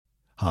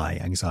Hi,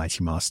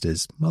 Anxiety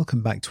Masters.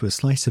 Welcome back to A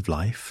Slice of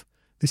Life.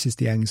 This is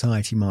the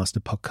Anxiety Master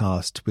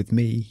podcast with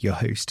me, your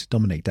host,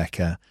 Dominic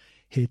Decker,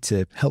 here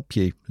to help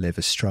you live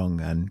a strong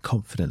and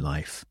confident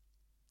life.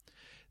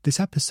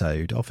 This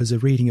episode offers a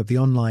reading of the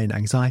online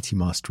Anxiety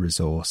Master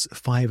resource,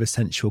 5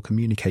 Essential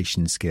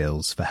Communication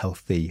Skills for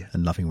Healthy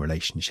and Loving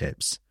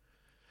Relationships.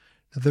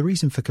 Now, the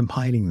reason for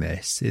compiling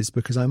this is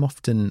because I'm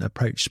often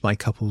approached by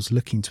couples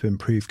looking to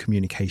improve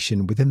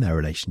communication within their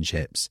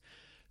relationships.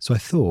 So I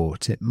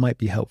thought it might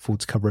be helpful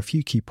to cover a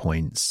few key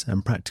points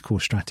and practical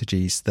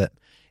strategies that,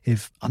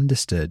 if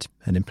understood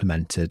and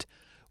implemented,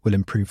 will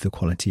improve the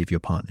quality of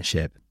your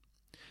partnership.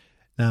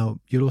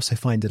 Now, you'll also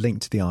find a link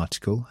to the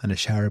article and a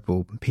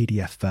shareable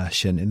PDF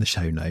version in the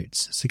show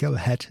notes, so go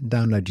ahead and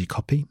download your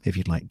copy if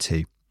you'd like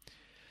to.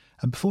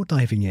 And before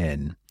diving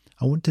in,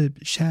 I want to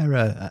share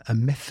a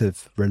myth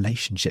of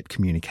relationship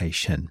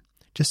communication,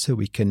 just so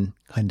we can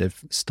kind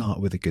of start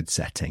with a good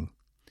setting.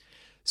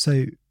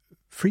 So,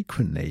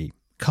 frequently,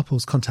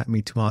 couples contact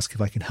me to ask if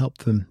I can help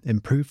them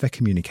improve their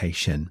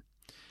communication.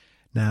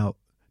 Now,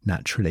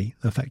 naturally,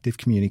 effective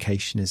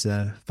communication is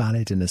a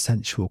valid and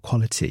essential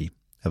quality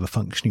of a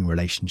functioning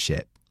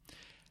relationship.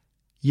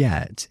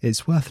 Yet,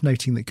 it's worth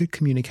noting that good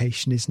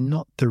communication is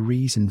not the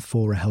reason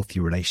for a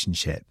healthy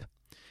relationship.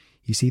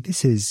 You see,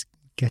 this is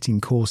getting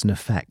cause and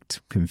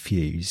effect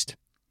confused.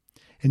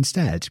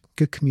 Instead,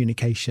 good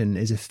communication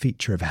is a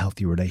feature of a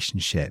healthy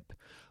relationship,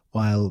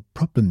 while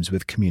problems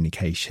with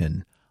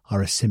communication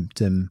are a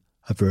symptom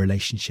of a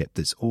relationship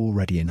that's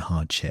already in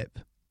hardship.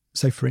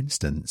 So, for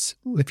instance,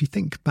 if you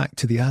think back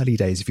to the early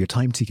days of your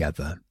time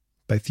together,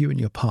 both you and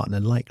your partner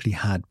likely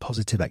had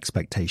positive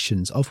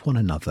expectations of one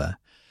another,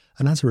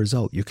 and as a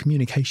result, your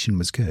communication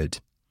was good.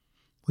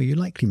 Well, you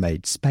likely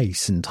made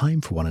space and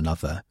time for one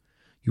another.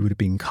 You would have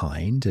been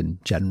kind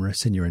and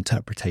generous in your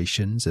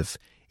interpretations of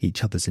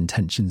each other's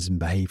intentions and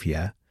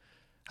behaviour,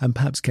 and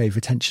perhaps gave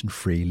attention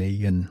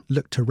freely and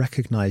looked to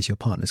recognise your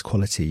partner's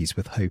qualities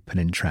with hope and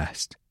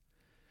interest.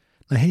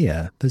 Now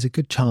here, there's a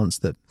good chance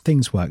that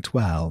things worked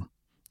well,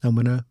 and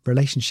when a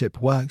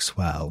relationship works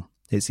well,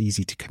 it's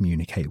easy to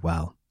communicate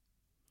well.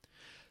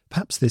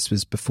 Perhaps this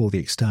was before the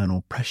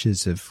external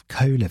pressures of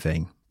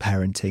co-living,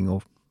 parenting,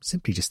 or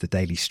simply just the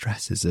daily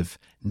stresses of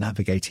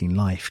navigating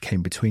life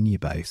came between you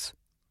both.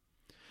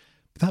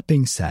 But that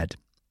being said,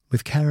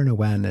 with care and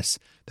awareness,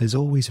 there's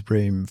always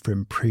room for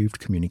improved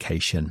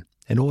communication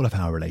in all of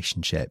our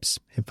relationships,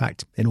 in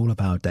fact, in all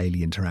of our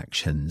daily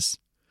interactions.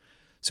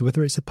 So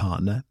whether it's a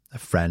partner, a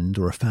friend,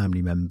 or a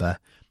family member,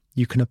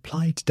 you can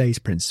apply today's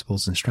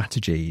principles and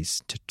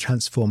strategies to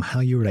transform how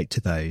you relate to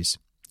those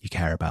you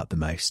care about the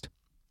most.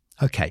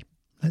 Okay,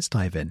 let's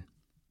dive in.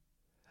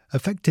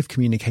 Effective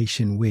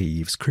communication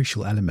weaves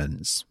crucial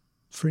elements,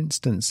 for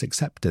instance,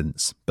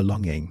 acceptance,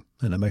 belonging,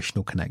 and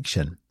emotional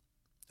connection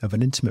of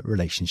an intimate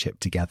relationship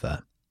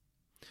together.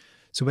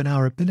 So when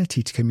our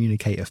ability to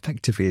communicate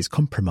effectively is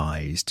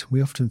compromised, we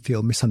often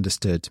feel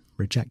misunderstood,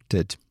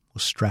 rejected,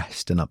 or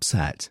stressed and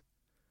upset.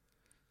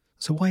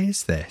 So why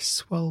is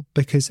this? Well,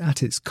 because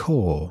at its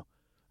core,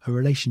 a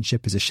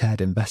relationship is a shared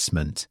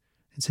investment.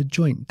 It's a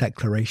joint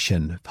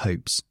declaration of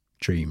hopes,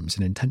 dreams,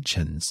 and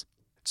intentions.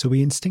 So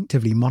we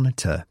instinctively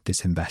monitor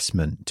this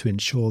investment to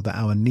ensure that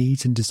our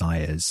needs and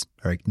desires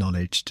are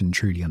acknowledged and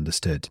truly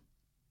understood.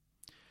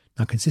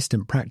 Now,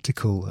 consistent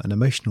practical and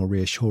emotional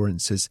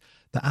reassurances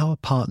that our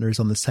partner is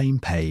on the same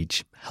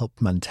page help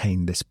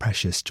maintain this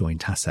precious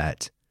joint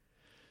asset.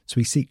 So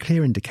we seek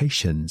clear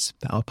indications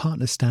that our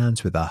partner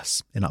stands with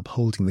us in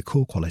upholding the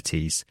core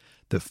qualities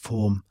that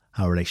form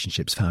our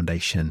relationship's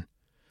foundation.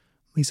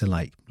 These are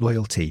like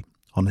loyalty,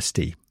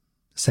 honesty,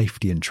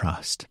 safety and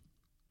trust.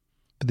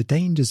 But the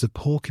dangers of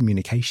poor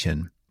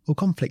communication or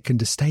conflict can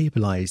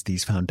destabilise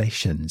these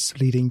foundations,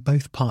 leading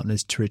both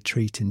partners to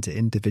retreat into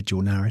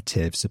individual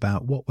narratives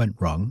about what went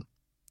wrong,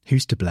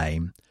 who's to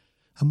blame,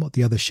 and what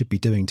the other should be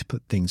doing to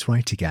put things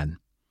right again.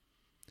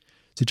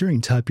 So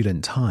during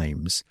turbulent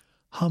times,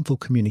 harmful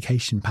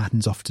communication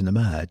patterns often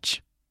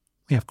emerge.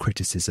 We have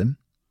criticism,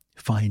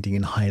 finding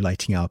and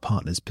highlighting our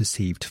partner's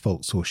perceived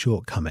faults or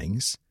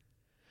shortcomings,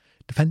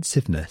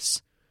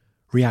 defensiveness,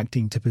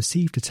 reacting to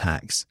perceived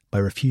attacks by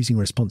refusing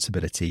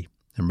responsibility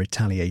and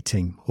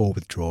retaliating or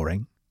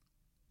withdrawing.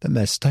 Then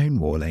there's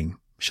stonewalling,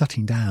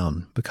 shutting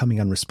down, becoming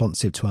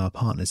unresponsive to our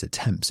partner's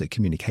attempts at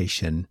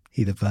communication,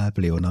 either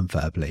verbally or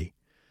non-verbally.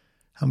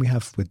 And we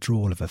have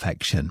withdrawal of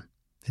affection.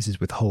 This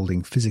is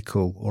withholding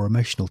physical or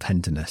emotional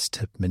tenderness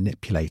to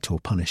manipulate or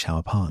punish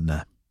our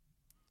partner.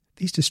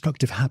 These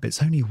destructive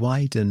habits only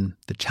widen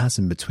the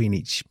chasm between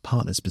each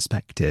partner's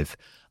perspective,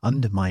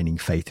 undermining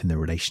faith in the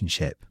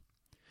relationship.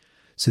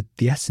 So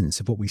the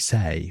essence of what we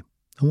say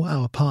and what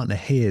our partner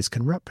hears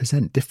can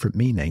represent different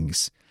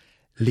meanings,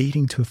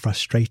 leading to a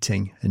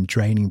frustrating and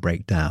draining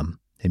breakdown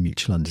in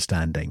mutual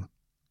understanding.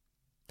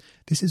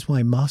 This is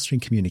why mastering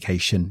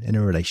communication in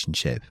a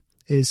relationship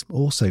is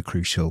also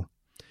crucial,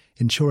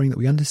 ensuring that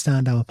we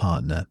understand our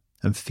partner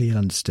and feel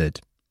understood.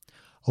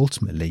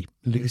 Ultimately,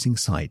 losing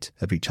sight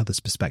of each other's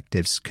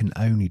perspectives can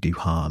only do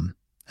harm,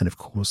 and of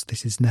course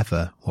this is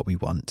never what we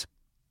want.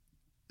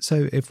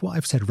 So if what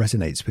I've said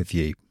resonates with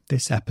you,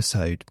 this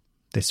episode,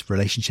 this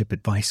relationship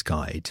advice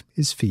guide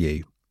is for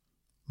you.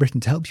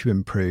 Written to help you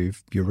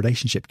improve your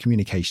relationship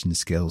communication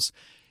skills,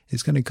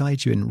 it's going to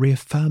guide you in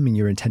reaffirming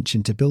your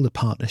intention to build a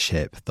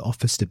partnership that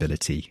offers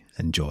stability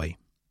and joy.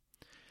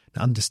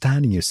 Now,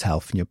 understanding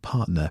yourself and your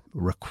partner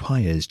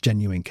requires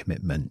genuine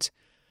commitment.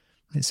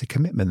 It's a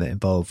commitment that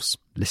involves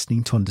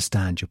listening to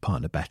understand your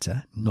partner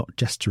better, not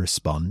just to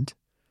respond.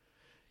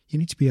 You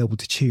need to be able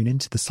to tune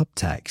into the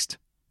subtext,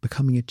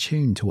 becoming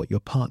attuned to what your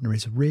partner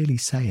is really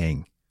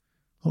saying.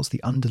 What's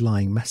the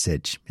underlying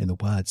message in the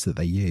words that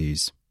they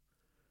use?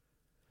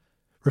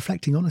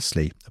 Reflecting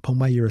honestly upon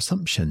where your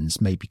assumptions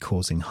may be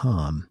causing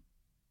harm.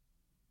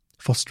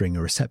 Fostering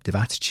a receptive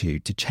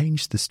attitude to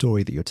change the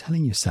story that you're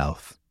telling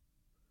yourself.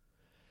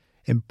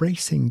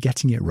 Embracing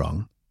getting it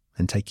wrong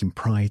and taking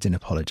pride in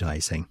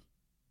apologising.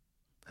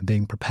 And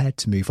being prepared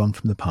to move on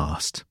from the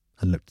past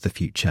and look to the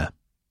future.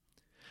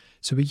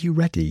 So are you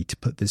ready to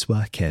put this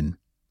work in?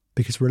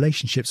 Because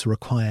relationships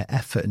require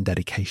effort and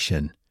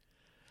dedication.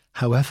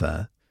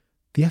 However,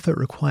 the effort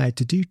required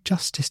to do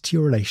justice to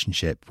your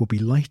relationship will be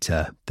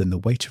lighter than the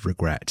weight of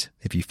regret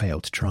if you fail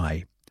to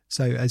try.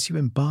 So as you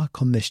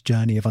embark on this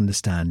journey of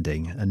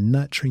understanding and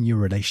nurturing your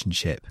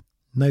relationship,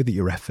 know that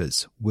your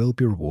efforts will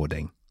be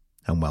rewarding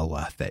and well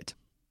worth it.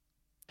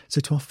 So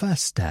to our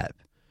first step,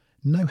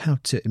 know how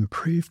to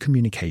improve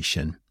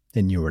communication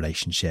in your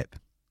relationship.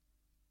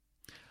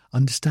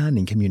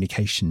 Understanding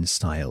communication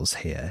styles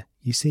here,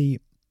 you see,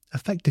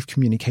 effective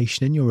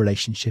communication in your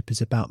relationship is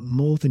about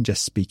more than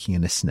just speaking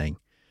and listening,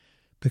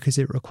 because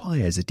it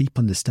requires a deep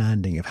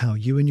understanding of how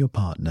you and your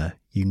partner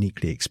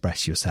uniquely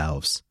express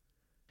yourselves.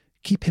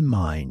 Keep in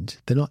mind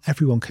that not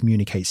everyone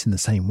communicates in the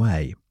same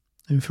way,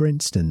 and for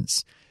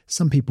instance,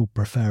 some people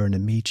prefer an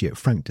immediate,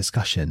 frank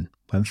discussion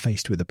when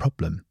faced with a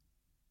problem.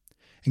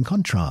 In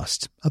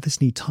contrast,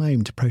 others need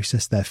time to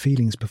process their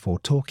feelings before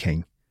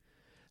talking.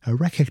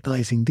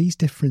 Recognizing these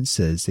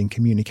differences in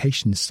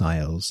communication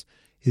styles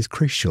is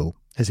crucial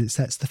as it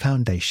sets the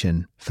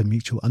foundation for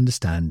mutual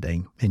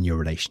understanding in your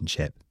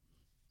relationship.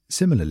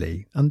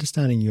 Similarly,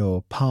 understanding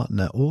your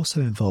partner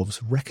also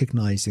involves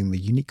recognizing the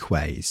unique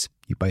ways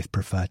you both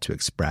prefer to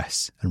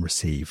express and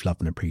receive love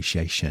and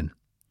appreciation.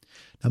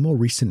 Now, more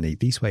recently,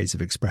 these ways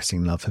of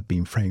expressing love have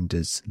been framed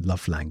as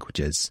love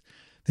languages.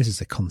 This is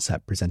a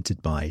concept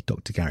presented by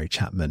Dr. Gary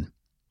Chapman,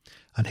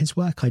 and his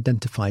work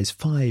identifies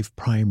 5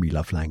 primary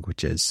love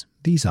languages.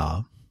 These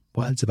are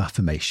words of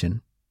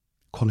affirmation,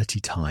 quality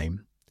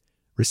time,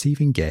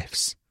 receiving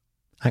gifts,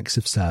 acts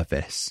of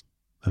service,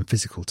 and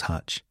physical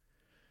touch.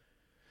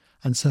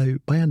 And so,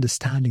 by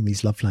understanding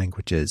these love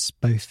languages,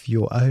 both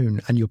your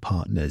own and your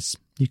partner's,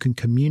 you can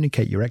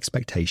communicate your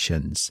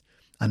expectations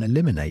and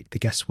eliminate the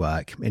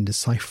guesswork in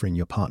deciphering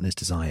your partner's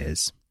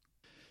desires.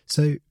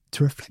 So,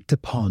 to reflect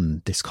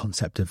upon this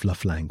concept of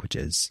love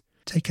languages,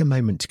 take a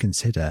moment to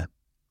consider,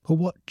 well,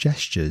 what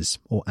gestures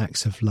or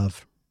acts of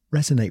love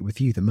resonate with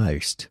you the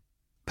most?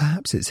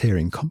 Perhaps it's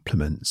hearing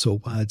compliments or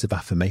words of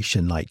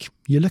affirmation like,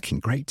 "You're looking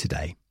great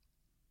today,"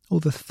 or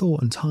the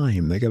thought and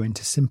time that go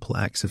into simple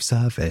acts of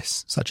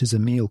service, such as a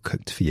meal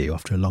cooked for you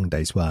after a long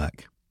day's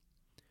work.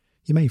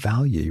 You may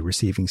value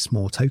receiving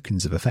small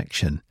tokens of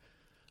affection,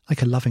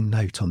 like a loving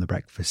note on the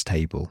breakfast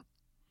table,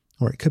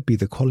 or it could be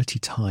the quality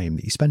time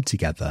that you spend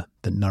together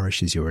that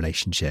nourishes your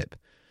relationship.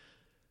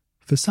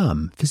 For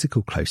some,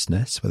 physical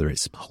closeness, whether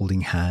it's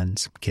holding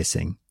hands,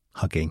 kissing,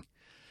 hugging,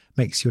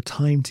 makes your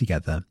time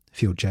together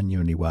feel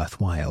genuinely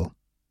worthwhile.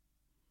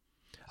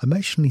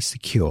 Emotionally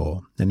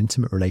secure and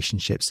intimate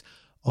relationships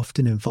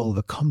often involve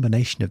a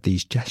combination of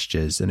these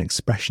gestures and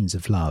expressions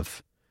of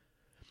love.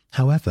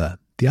 However,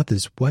 the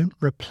others won't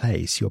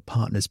replace your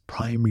partner's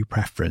primary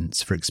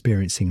preference for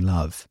experiencing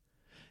love.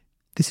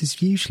 This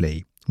is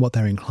usually what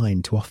they're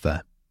inclined to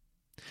offer.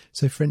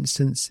 So, for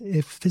instance,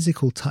 if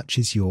physical touch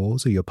is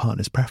yours or your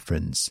partner's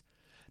preference,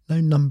 no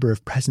number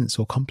of presents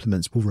or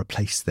compliments will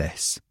replace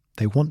this.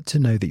 They want to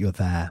know that you're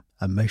there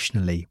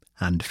emotionally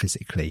and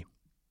physically.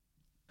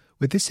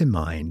 With this in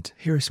mind,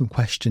 here are some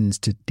questions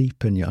to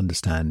deepen your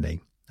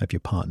understanding of your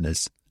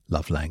partner's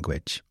love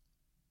language.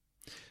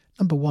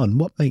 Number 1,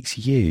 what makes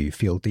you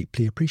feel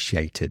deeply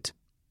appreciated?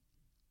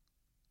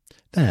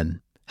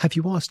 Then, have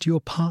you asked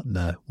your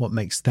partner what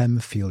makes them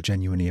feel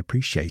genuinely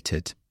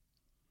appreciated?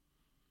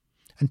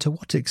 And to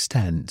what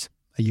extent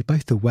are you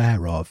both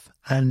aware of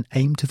and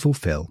aim to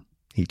fulfill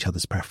each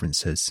other's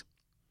preferences?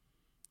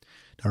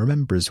 Now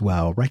remember as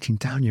well, writing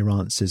down your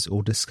answers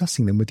or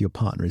discussing them with your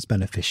partner is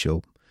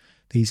beneficial.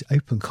 These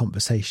open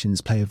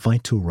conversations play a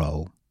vital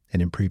role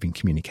in improving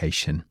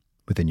communication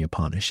within your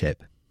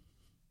partnership.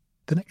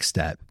 The next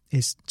step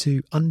is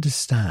to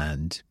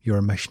understand your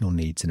emotional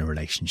needs in a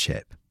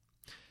relationship.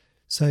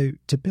 So,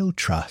 to build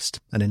trust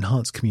and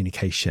enhance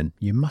communication,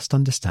 you must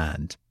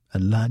understand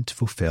and learn to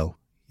fulfill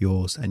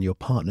yours and your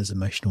partner's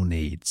emotional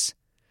needs.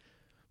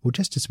 Well,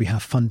 just as we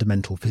have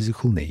fundamental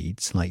physical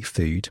needs like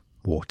food,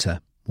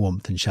 water,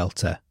 warmth and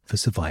shelter for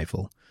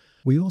survival,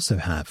 we also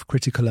have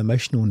critical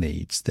emotional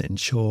needs that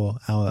ensure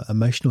our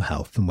emotional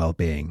health and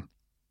well-being.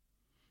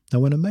 Now,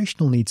 when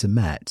emotional needs are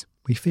met,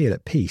 we feel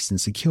at peace and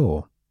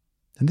secure.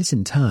 And this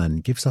in turn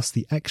gives us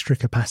the extra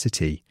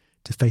capacity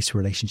to face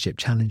relationship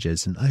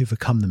challenges and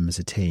overcome them as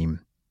a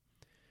team.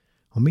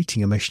 Well,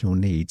 meeting emotional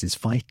needs is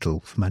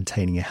vital for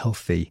maintaining a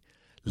healthy,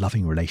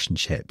 loving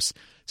relationships.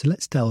 So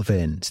let's delve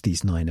into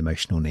these 9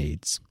 emotional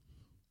needs.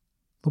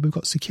 Well, we've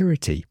got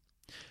security.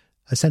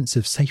 A sense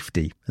of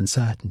safety and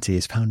certainty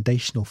is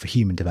foundational for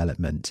human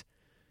development.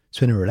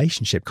 So in a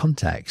relationship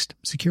context,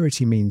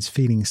 security means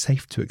feeling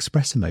safe to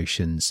express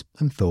emotions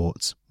and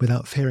thoughts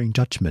without fearing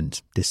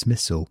judgment,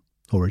 dismissal,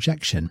 or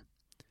rejection.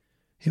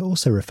 It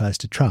also refers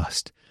to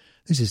trust.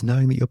 This is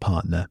knowing that your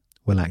partner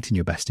will act in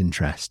your best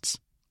interests.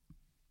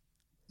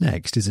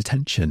 Next is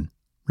attention.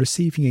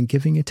 Receiving and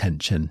giving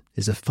attention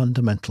is a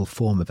fundamental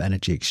form of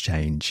energy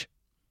exchange.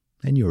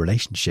 In your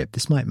relationship,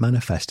 this might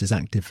manifest as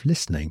active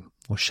listening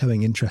or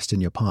showing interest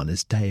in your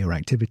partner's day or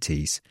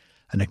activities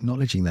and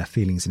acknowledging their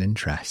feelings and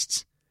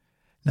interests.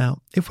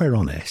 Now, if we're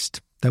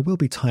honest, there will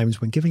be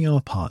times when giving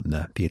our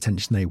partner the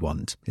attention they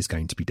want is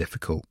going to be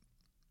difficult.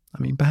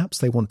 I mean, perhaps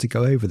they want to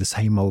go over the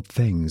same old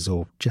things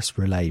or just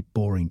relay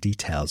boring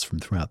details from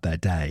throughout their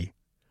day.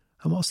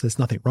 And whilst there's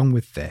nothing wrong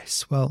with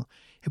this, well,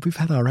 if we've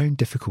had our own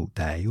difficult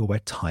day or we're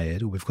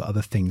tired or we've got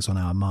other things on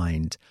our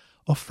mind,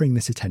 offering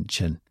this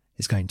attention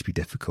is going to be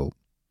difficult.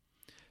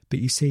 But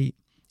you see,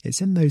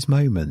 it's in those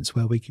moments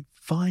where we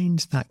find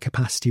that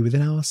capacity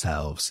within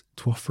ourselves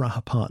to offer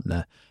our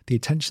partner the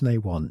attention they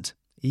want,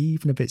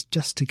 even if it's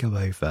just to go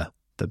over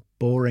the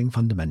boring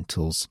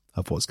fundamentals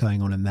of what's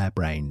going on in their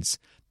brains,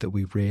 that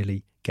we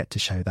really get to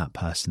show that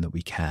person that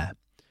we care.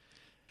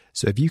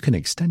 So if you can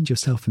extend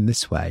yourself in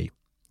this way,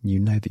 you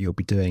know that you'll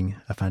be doing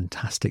a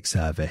fantastic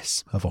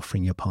service of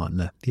offering your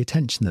partner the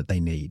attention that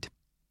they need.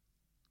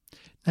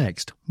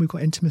 Next, we've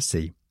got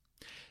intimacy.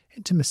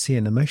 Intimacy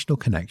and emotional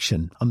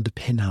connection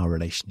underpin our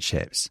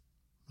relationships.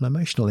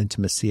 Emotional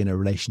intimacy in a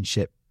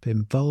relationship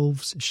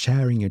involves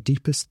sharing your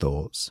deepest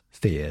thoughts,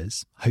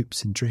 fears,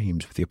 hopes and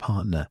dreams with your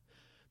partner.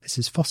 This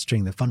is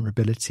fostering the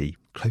vulnerability,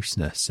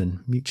 closeness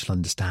and mutual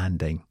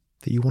understanding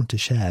that you want to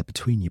share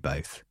between you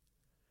both.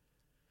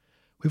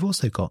 We've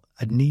also got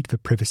a need for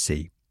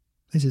privacy.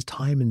 This is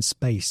time and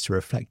space to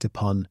reflect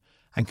upon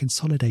and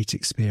consolidate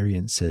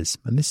experiences,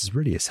 and this is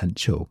really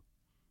essential.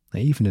 Now,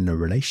 even in a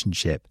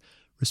relationship,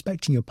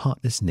 respecting your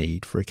partner's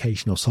need for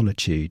occasional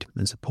solitude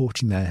and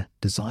supporting their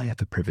desire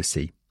for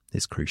privacy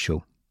is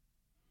crucial.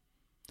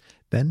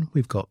 Then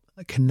we've got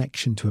a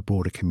connection to a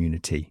broader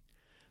community.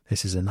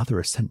 This is another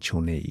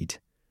essential need.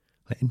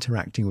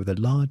 Interacting with a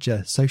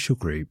larger social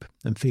group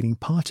and feeling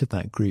part of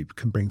that group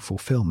can bring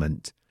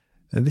fulfillment.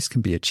 And this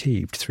can be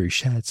achieved through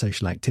shared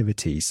social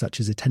activities such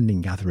as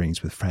attending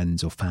gatherings with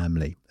friends or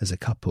family as a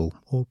couple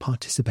or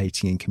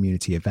participating in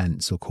community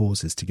events or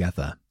causes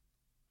together.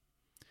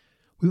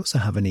 We also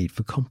have a need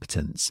for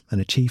competence and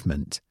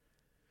achievement.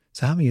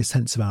 So having a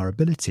sense of our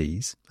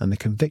abilities and the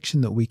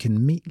conviction that we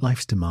can meet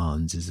life's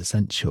demands is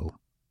essential.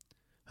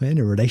 In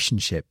a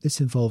relationship,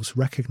 this involves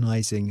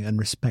recognizing and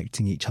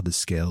respecting each other's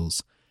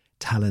skills,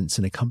 talents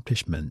and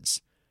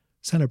accomplishments,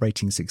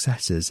 celebrating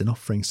successes and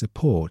offering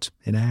support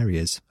in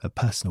areas of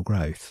personal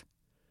growth.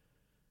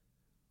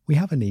 We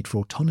have a need for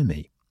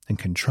autonomy and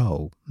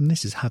control, and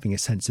this is having a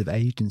sense of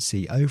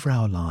agency over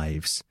our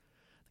lives.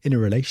 In a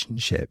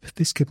relationship,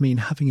 this could mean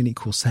having an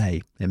equal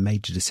say in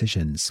major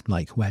decisions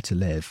like where to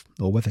live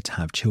or whether to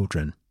have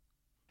children.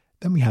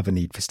 Then we have a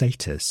need for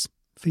status.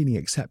 Feeling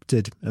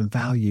accepted and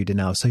valued in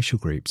our social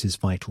groups is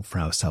vital for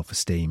our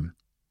self-esteem.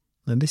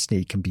 And this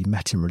need can be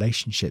met in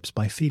relationships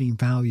by feeling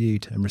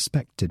valued and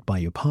respected by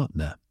your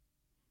partner.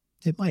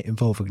 It might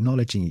involve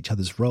acknowledging each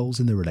other's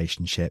roles in the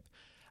relationship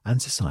and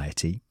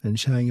society and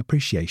showing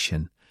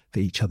appreciation for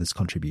each other's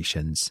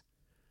contributions.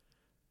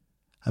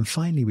 And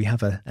finally, we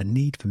have a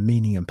need for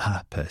meaning and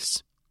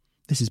purpose.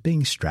 This is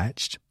being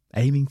stretched,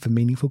 aiming for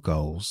meaningful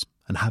goals,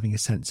 and having a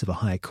sense of a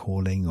higher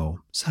calling or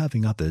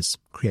serving others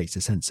creates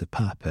a sense of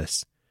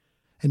purpose.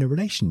 In a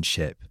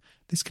relationship,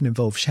 this can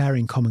involve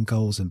sharing common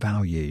goals and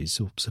values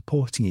or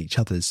supporting each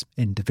other's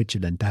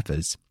individual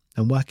endeavours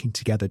and working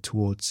together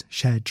towards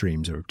shared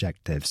dreams or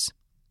objectives.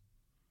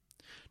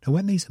 Now,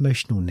 when these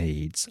emotional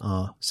needs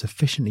are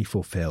sufficiently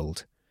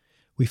fulfilled,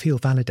 we feel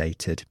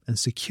validated and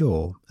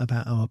secure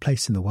about our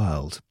place in the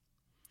world.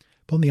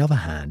 But on the other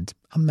hand,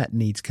 unmet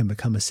needs can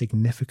become a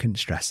significant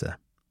stressor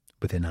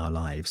within our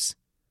lives.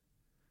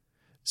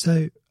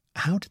 So,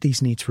 how do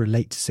these needs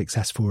relate to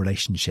successful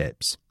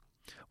relationships?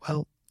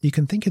 Well, you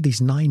can think of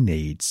these 9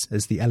 needs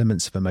as the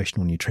elements of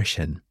emotional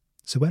nutrition.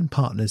 So when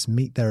partners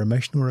meet their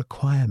emotional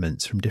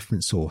requirements from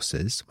different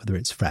sources, whether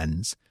it's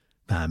friends,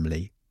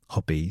 family,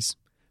 hobbies,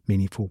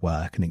 meaningful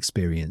work and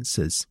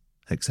experiences,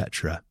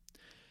 etc.,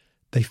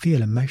 they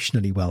feel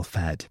emotionally well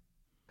fed.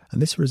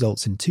 And this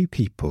results in 2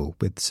 people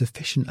with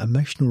sufficient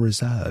emotional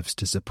reserves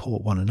to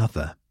support one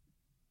another.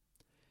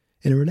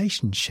 In a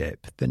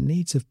relationship, the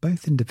needs of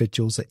both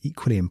individuals are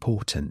equally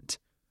important.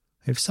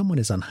 If someone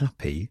is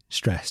unhappy,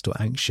 stressed or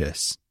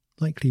anxious,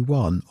 likely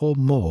one or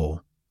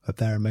more of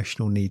their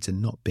emotional needs are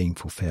not being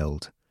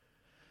fulfilled.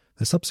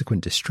 The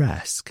subsequent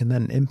distress can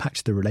then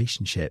impact the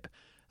relationship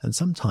And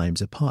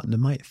sometimes a partner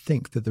might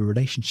think that the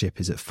relationship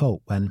is at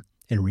fault when,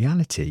 in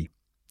reality,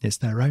 it's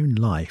their own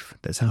life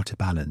that's out of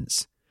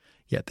balance,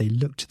 yet they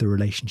look to the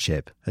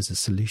relationship as a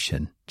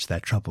solution to their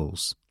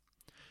troubles.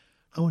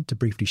 I want to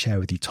briefly share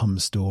with you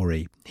Tom's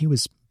story. He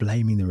was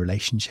blaming the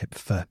relationship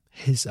for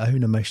his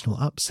own emotional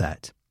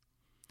upset.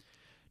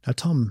 Now,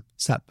 Tom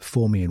sat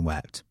before me and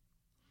wept.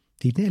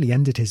 He'd nearly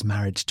ended his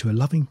marriage to a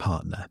loving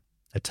partner,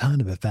 a turn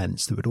of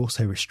events that would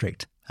also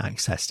restrict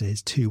access to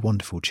his 2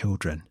 wonderful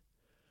children.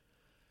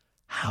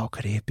 How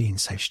could he have been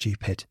so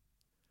stupid?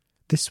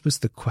 This was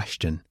the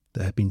question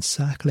that had been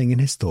circling in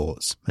his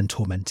thoughts and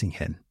tormenting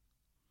him.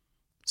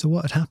 So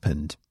what had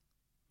happened?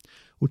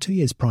 Well, 2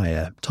 years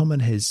prior, Tom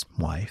and his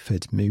wife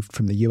had moved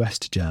from the US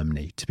to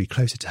Germany to be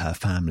closer to her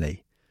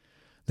family.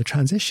 The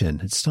transition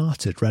had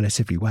started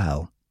relatively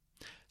well.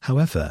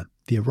 However,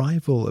 the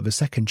arrival of a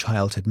second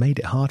child had made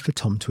it hard for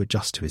Tom to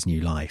adjust to his new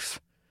life.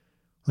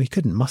 Well, he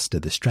couldn't muster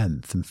the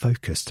strength and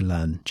focus to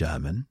learn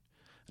German,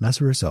 and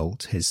as a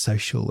result, his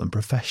social and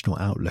professional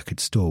outlook had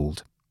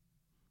stalled.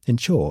 In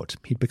short,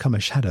 he'd become a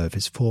shadow of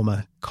his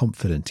former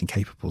confident and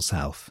capable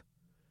self.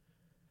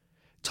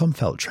 Tom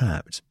felt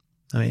trapped.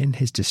 In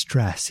his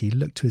distress, he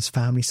looked to his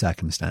family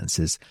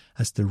circumstances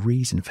as the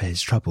reason for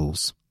his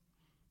troubles.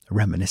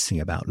 Reminiscing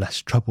about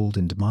less troubled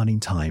and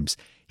demanding times,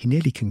 he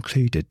nearly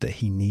concluded that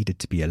he needed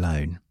to be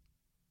alone.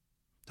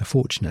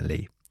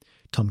 Fortunately,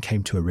 Tom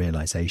came to a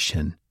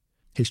realization.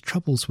 His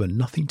troubles were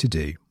nothing to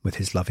do with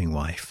his loving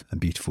wife and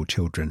beautiful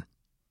children.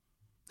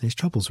 His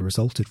troubles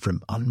resulted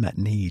from unmet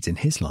needs in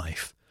his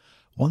life,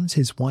 ones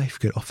his wife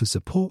could offer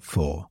support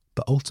for,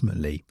 but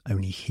ultimately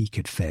only he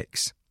could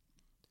fix.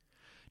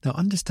 Now,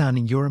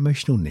 understanding your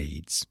emotional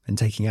needs and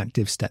taking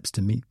active steps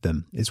to meet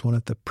them is one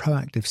of the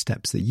proactive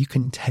steps that you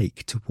can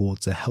take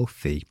towards a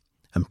healthy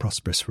and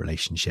prosperous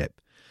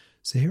relationship.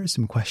 So here are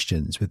some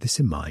questions with this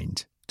in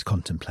mind to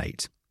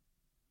contemplate.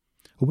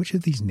 Well, which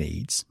of these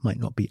needs might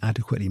not be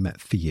adequately met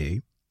for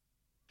you?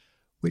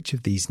 Which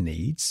of these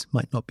needs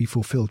might not be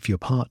fulfilled for your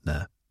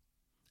partner?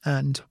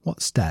 And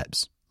what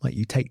steps might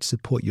you take to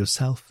support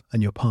yourself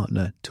and your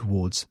partner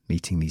towards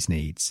meeting these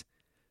needs?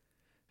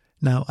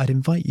 Now, I'd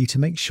invite you to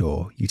make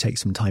sure you take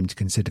some time to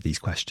consider these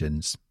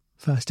questions,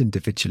 first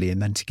individually and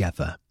then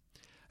together.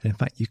 And in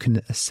fact, you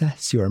can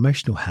assess your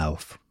emotional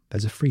health.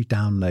 There's a free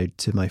download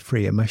to my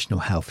free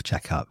emotional health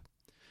checkup.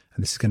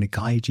 And this is going to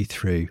guide you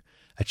through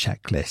a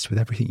checklist with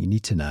everything you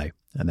need to know.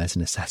 And there's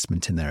an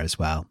assessment in there as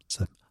well.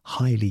 It's a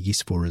highly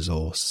useful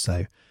resource.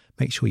 So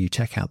make sure you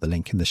check out the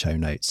link in the show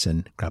notes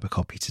and grab a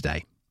copy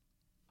today.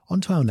 On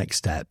to our next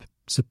step,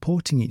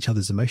 supporting each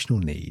other's emotional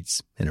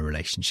needs in a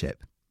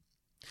relationship.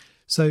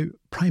 So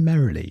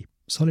primarily,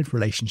 solid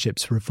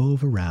relationships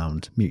revolve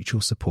around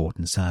mutual support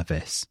and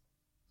service.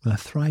 A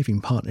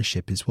thriving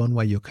partnership is one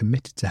where you're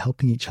committed to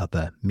helping each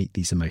other meet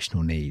these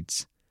emotional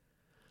needs.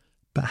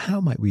 But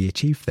how might we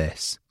achieve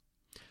this?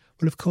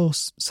 Well, of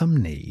course,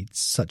 some needs,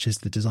 such as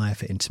the desire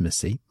for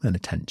intimacy and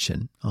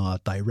attention, are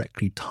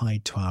directly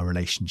tied to our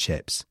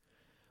relationships.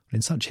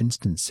 In such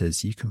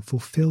instances, you can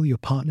fulfill your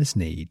partner's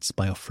needs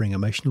by offering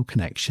emotional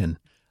connection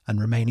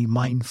and remaining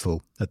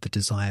mindful of the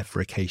desire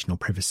for occasional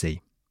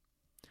privacy.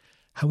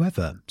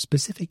 However,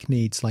 specific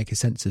needs like a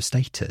sense of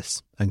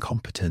status and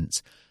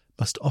competence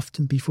must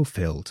often be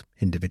fulfilled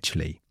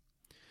individually.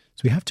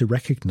 So we have to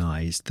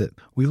recognise that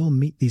we all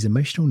meet these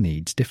emotional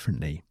needs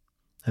differently,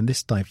 and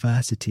this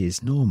diversity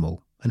is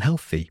normal and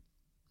healthy.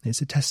 It's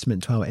a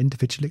testament to our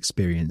individual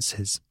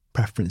experiences,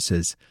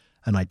 preferences,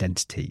 and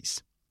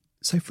identities.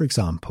 So, for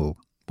example,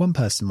 one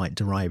person might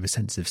derive a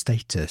sense of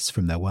status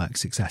from their work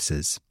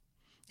successes.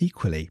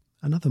 Equally,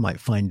 another might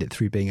find it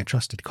through being a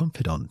trusted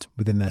confidant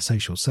within their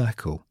social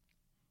circle.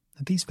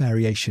 These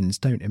variations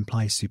don't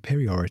imply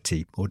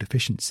superiority or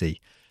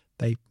deficiency,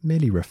 they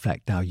merely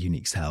reflect our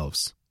unique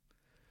selves.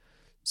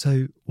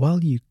 So,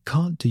 while you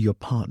can't do your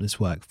partner's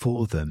work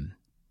for them,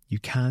 you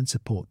can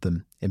support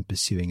them in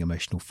pursuing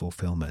emotional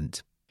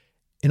fulfillment.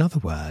 In other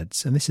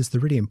words, and this is the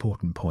really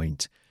important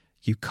point,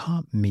 you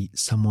can't meet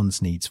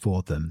someone's needs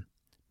for them,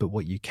 but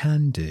what you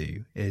can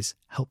do is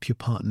help your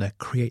partner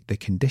create the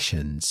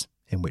conditions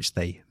in which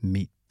they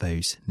meet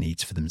those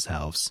needs for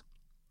themselves.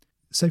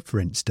 So for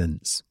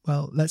instance,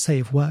 let's say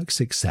if work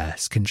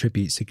success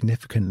contributes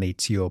significantly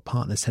to your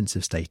partner's sense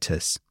of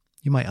status,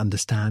 you might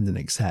understand and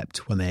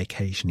accept when they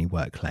occasionally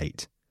work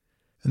late.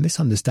 And this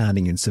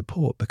understanding and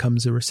support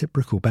becomes a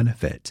reciprocal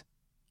benefit.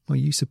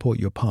 You support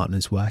your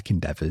partner's work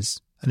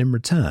endeavours, and in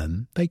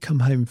return, they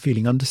come home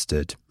feeling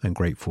understood and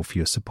grateful for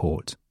your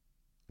support.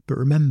 But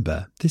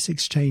remember, this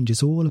exchange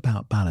is all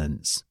about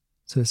balance.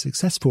 So a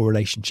successful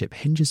relationship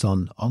hinges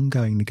on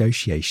ongoing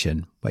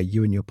negotiation where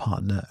you and your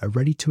partner are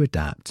ready to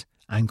adapt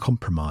and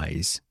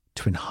compromise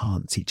to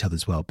enhance each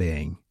other's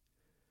well-being.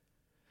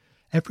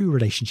 Every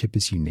relationship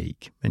is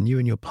unique, and you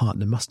and your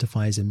partner must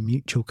devise a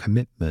mutual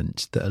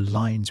commitment that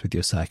aligns with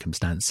your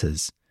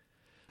circumstances.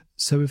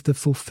 So if the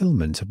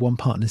fulfillment of one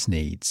partner's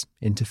needs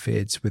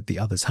interferes with the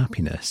other's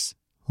happiness,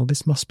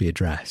 this must be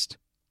addressed.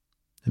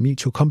 A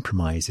mutual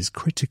compromise is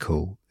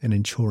critical in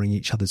ensuring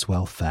each other's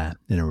welfare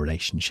in a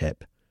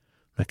relationship.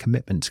 A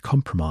commitment to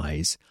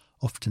compromise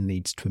often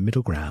leads to a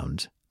middle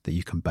ground that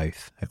you can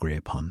both agree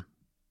upon.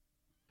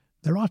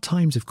 There are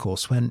times, of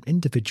course, when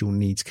individual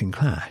needs can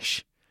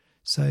clash.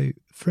 So,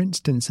 for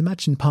instance,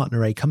 imagine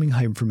partner A coming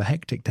home from a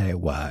hectic day at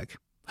work,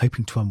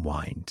 hoping to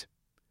unwind.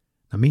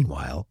 Now,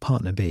 meanwhile,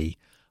 partner B,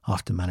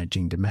 after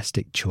managing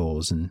domestic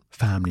chores and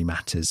family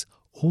matters,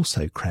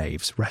 also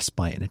craves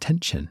respite and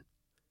attention.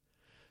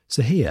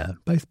 So here,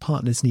 both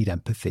partners need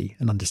empathy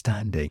and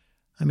understanding.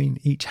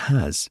 Each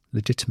has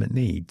legitimate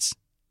needs.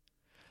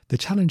 The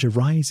challenge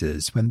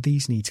arises when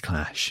these needs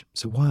clash.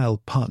 So while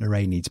partner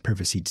A needs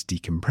privacy to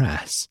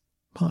decompress,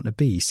 partner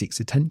B seeks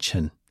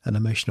attention and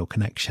emotional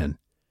connection.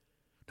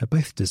 Now,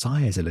 both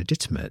desires are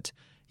legitimate,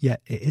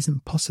 yet it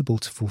isn't possible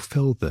to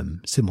fulfill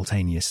them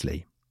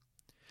simultaneously.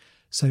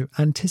 So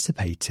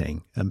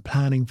anticipating and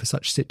planning for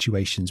such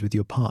situations with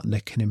your partner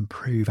can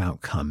improve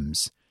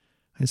outcomes.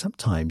 And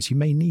sometimes you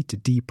may need to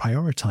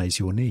deprioritize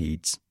your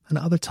needs, and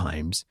at other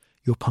times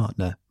your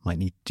partner might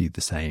need to do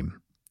the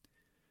same.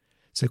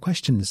 So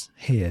questions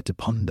here to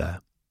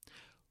ponder.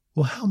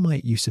 Well, how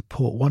might you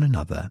support one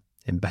another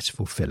in better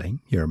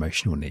fulfilling your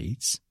emotional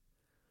needs?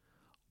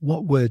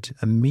 What would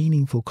a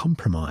meaningful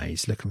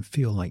compromise look and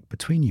feel like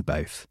between you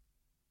both?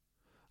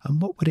 And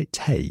what would it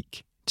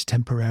take to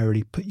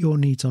temporarily put your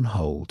needs on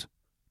hold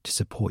to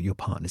support your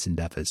partner's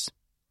endeavours?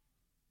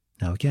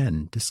 Now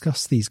again,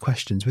 discuss these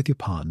questions with your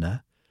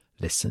partner,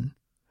 listen,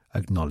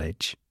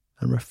 acknowledge,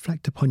 and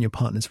reflect upon your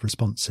partner's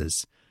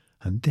responses,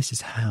 and this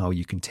is how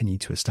you continue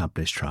to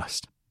establish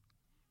trust.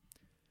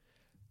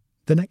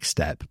 The next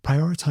step,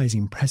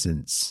 prioritising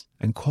presence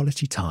and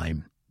quality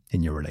time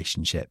in your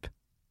relationship.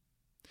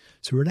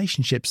 So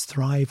relationships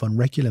thrive on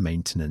regular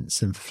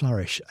maintenance and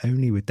flourish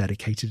only with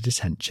dedicated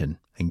attention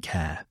and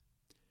care.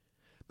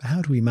 But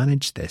how do we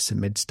manage this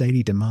amidst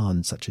daily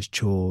demands such as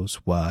chores,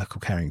 work, or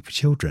caring for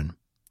children?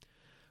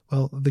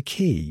 Well, the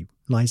key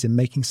lies in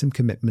making some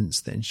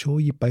commitments that ensure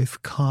you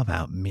both carve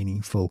out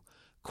meaningful,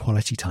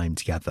 quality time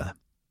together.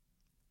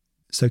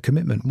 So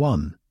commitment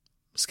 1,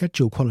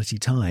 schedule quality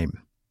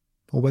time.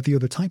 Or whether you're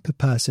the type of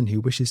person who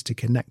wishes to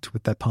connect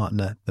with their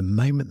partner the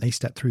moment they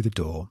step through the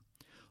door,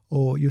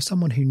 or you're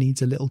someone who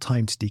needs a little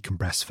time to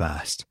decompress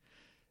first,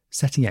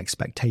 setting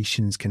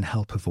expectations can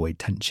help avoid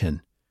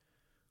tension.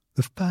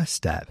 The first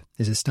step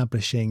is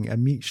establishing a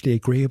mutually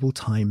agreeable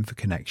time for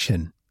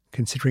connection,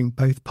 considering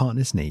both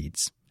partners'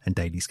 needs and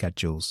daily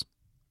schedules.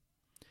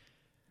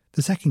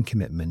 The second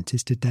commitment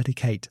is to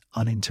dedicate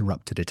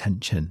uninterrupted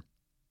attention.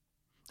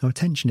 Now,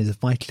 attention is a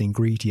vital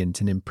ingredient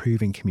in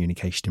improving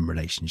communication in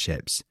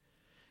relationships.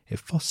 It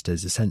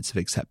fosters a sense of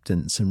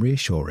acceptance and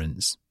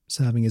reassurance,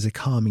 serving as a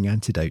calming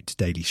antidote to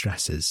daily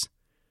stresses.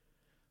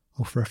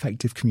 Or for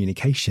effective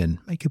communication,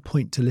 make a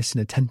point to listen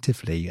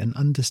attentively and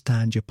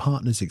understand your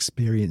partner's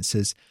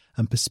experiences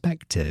and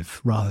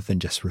perspective rather than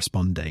just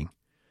responding.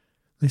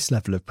 This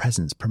level of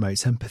presence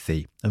promotes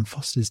empathy and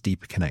fosters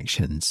deeper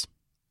connections.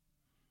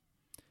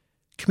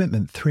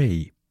 Commitment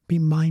 3. Be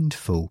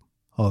mindful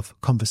of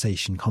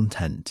conversation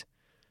content.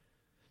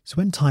 So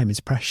when time is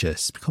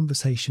precious,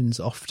 conversations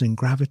often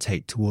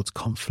gravitate towards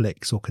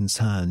conflicts or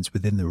concerns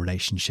within the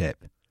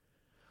relationship.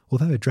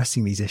 Although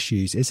addressing these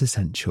issues is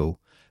essential,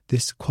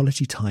 this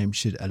quality time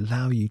should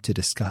allow you to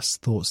discuss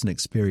thoughts and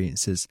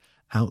experiences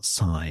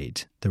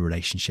outside the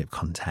relationship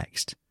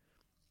context.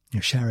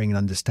 Sharing and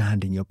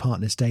understanding your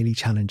partner's daily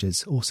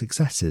challenges or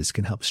successes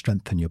can help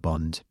strengthen your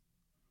bond.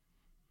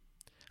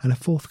 And a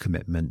fourth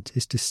commitment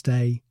is to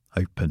stay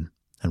open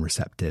and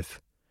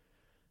receptive.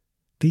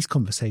 These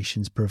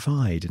conversations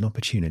provide an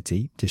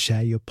opportunity to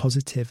share your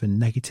positive and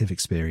negative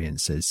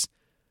experiences.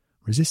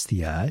 Resist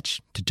the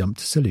urge to jump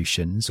to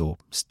solutions or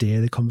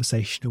steer the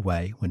conversation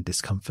away when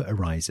discomfort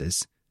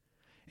arises.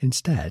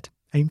 Instead,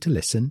 aim to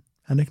listen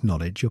and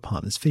acknowledge your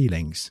partner's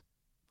feelings.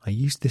 I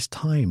use this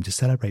time to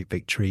celebrate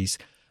victories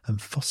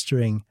and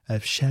fostering a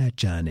shared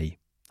journey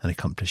and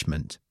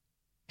accomplishment.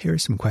 Here are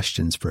some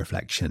questions for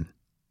reflection.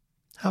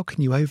 How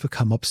can you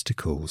overcome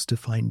obstacles to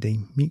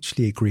finding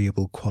mutually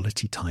agreeable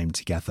quality time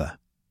together?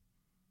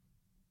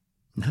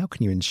 And how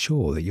can you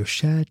ensure that your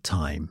shared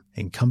time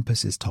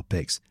encompasses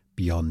topics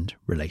beyond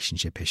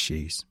relationship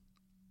issues?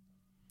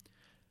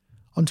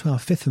 On to our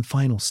fifth and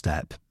final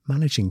step,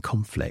 managing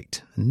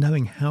conflict and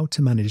knowing how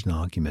to manage an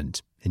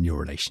argument in your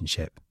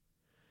relationship.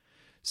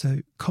 So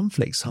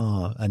conflicts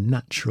are a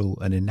natural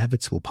and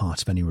inevitable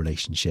part of any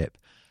relationship.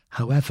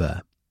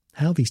 However,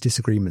 how these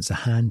disagreements are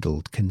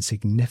handled can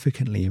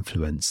significantly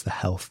influence the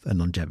health and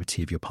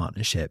longevity of your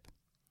partnership.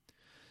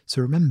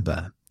 So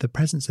remember, the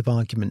presence of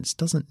arguments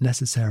doesn't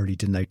necessarily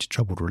denote a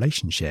troubled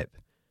relationship.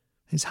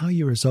 It's how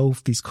you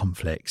resolve these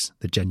conflicts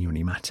that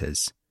genuinely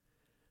matters.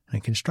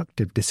 And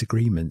constructive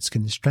disagreements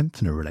can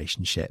strengthen a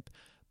relationship,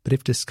 but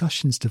if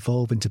discussions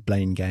devolve into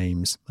blame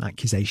games,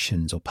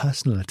 accusations, or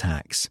personal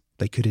attacks,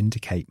 they could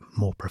indicate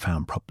more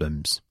profound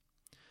problems.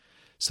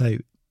 So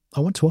I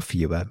want to offer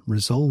you a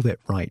Resolve It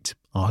Right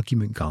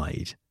argument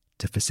guide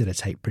to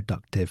facilitate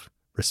productive,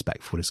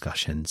 respectful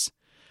discussions.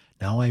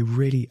 Now, I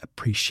really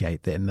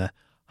appreciate that in the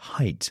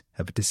height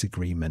of a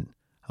disagreement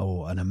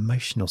or an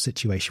emotional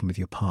situation with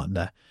your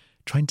partner,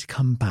 trying to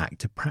come back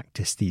to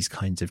practice these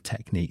kinds of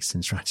techniques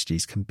and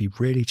strategies can be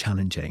really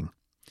challenging.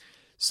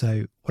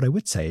 So what I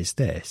would say is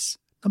this.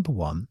 Number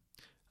one,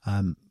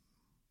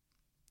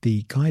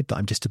 the guide that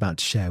I'm just about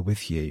to share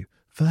with you,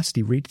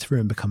 firstly, read through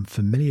and become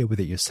familiar with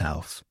it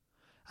yourself,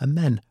 and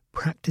then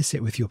practice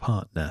it with your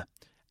partner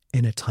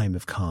in a time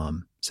of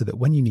calm so that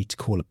when you need to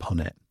call upon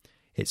it,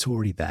 it's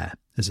already there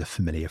as a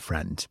familiar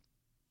friend.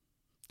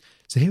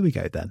 So here we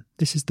go then.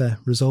 This is the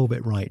Resolve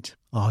It Right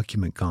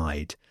argument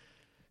guide.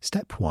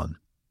 Step 1.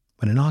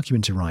 When an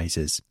argument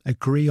arises,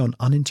 agree on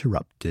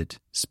uninterrupted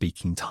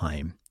speaking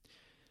time.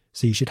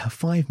 So you should have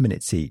 5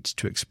 minutes each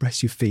to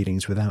express your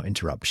feelings without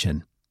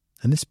interruption.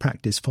 And this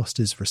practice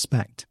fosters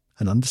respect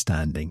and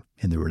understanding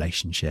in the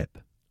relationship.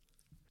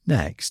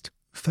 Next,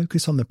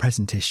 focus on the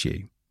present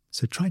issue.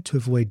 So try to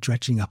avoid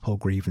dredging up old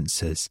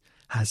grievances.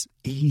 As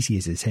easy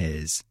as it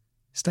is,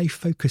 stay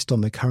focused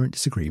on the current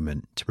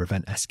disagreement to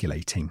prevent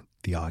escalating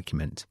the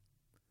argument.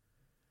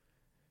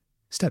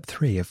 Step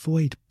 3,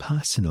 avoid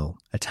personal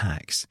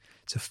attacks.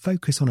 So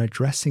focus on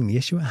addressing the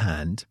issue at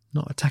hand,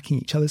 not attacking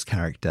each other's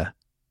character.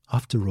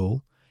 After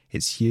all,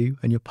 it's you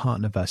and your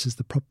partner versus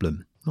the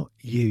problem, not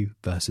you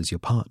versus your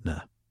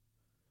partner.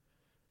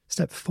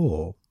 Step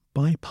 4,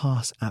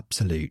 bypass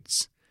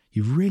absolutes.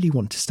 You really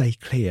want to stay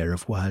clear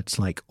of words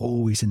like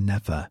always and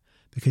never,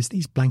 because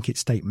these blanket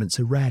statements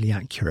are rarely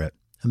accurate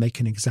and they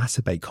can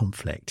exacerbate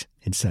conflict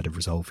instead of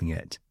resolving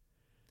it.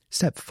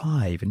 Step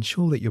 5,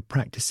 ensure that you're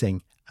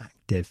practicing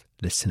active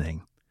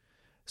listening.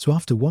 So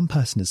after one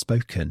person has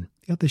spoken,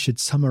 the other should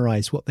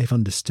summarise what they've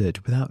understood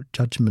without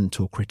judgment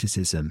or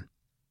criticism.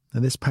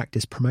 And this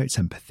practice promotes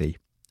empathy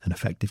and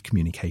effective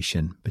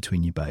communication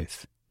between you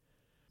both.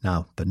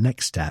 Now, the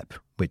next step,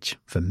 which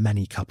for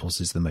many couples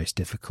is the most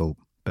difficult,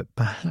 but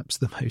perhaps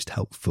the most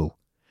helpful,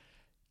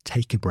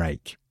 take a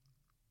break.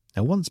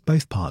 Now, once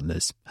both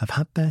partners have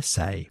had their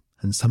say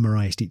and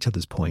summarised each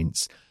other's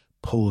points,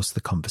 pause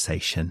the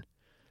conversation,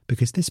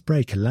 because this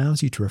break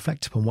allows you to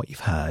reflect upon what you've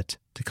heard,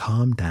 to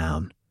calm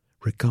down,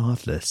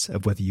 regardless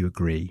of whether you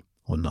agree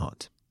or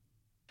not.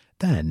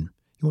 Then,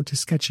 you want to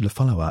schedule a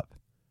follow-up.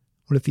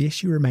 Well, if the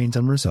issue remains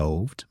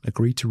unresolved,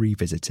 agree to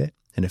revisit it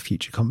in a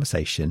future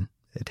conversation,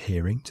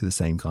 adhering to the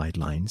same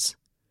guidelines.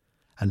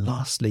 And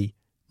lastly,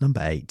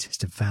 number 8 is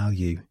to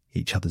value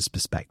each other's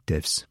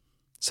perspectives.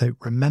 So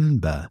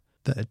remember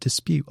that a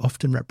dispute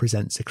often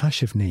represents a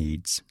clash of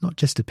needs, not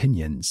just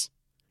opinions.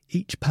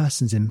 Each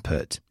person's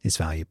input is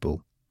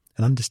valuable,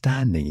 and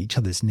understanding each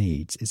other's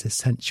needs is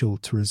essential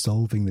to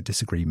resolving the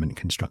disagreement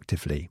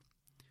constructively.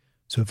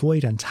 So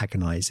avoid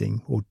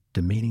antagonising or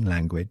demeaning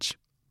language,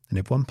 and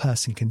if one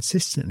person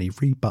consistently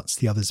rebuts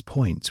the other's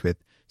points with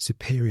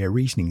superior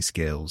reasoning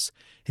skills,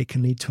 it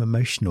can lead to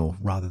emotional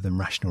rather than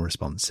rational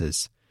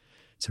responses.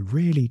 So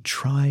really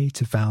try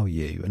to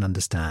value and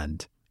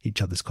understand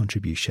each other's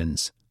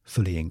contributions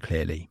fully and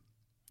clearly.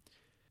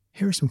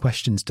 Here are some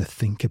questions to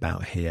think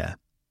about here.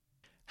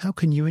 How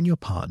can you and your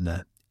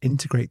partner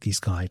integrate these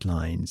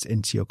guidelines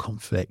into your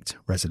conflict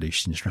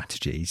resolution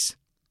strategies?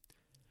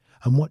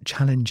 And what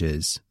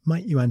challenges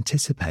might you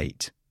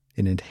anticipate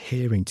in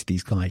adhering to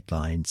these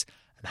guidelines,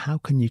 and how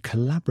can you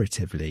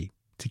collaboratively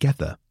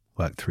together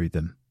work through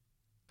them?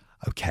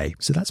 Okay,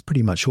 so that's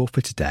pretty much all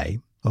for today.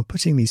 Well,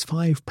 putting these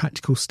 5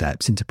 practical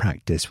steps into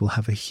practice will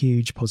have a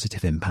huge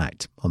positive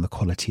impact on the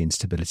quality and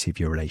stability of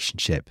your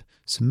relationship.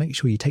 So make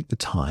sure you take the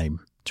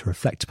time to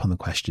reflect upon the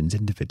questions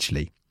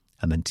individually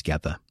and then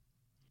together.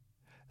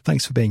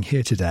 Thanks for being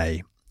here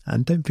today.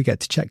 And don't forget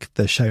to check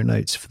the show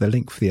notes for the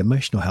link for the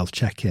emotional health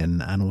check-in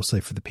and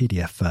also for the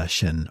PDF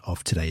version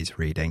of today's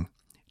reading.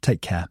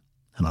 Take care,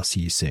 and I'll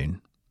see you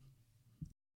soon.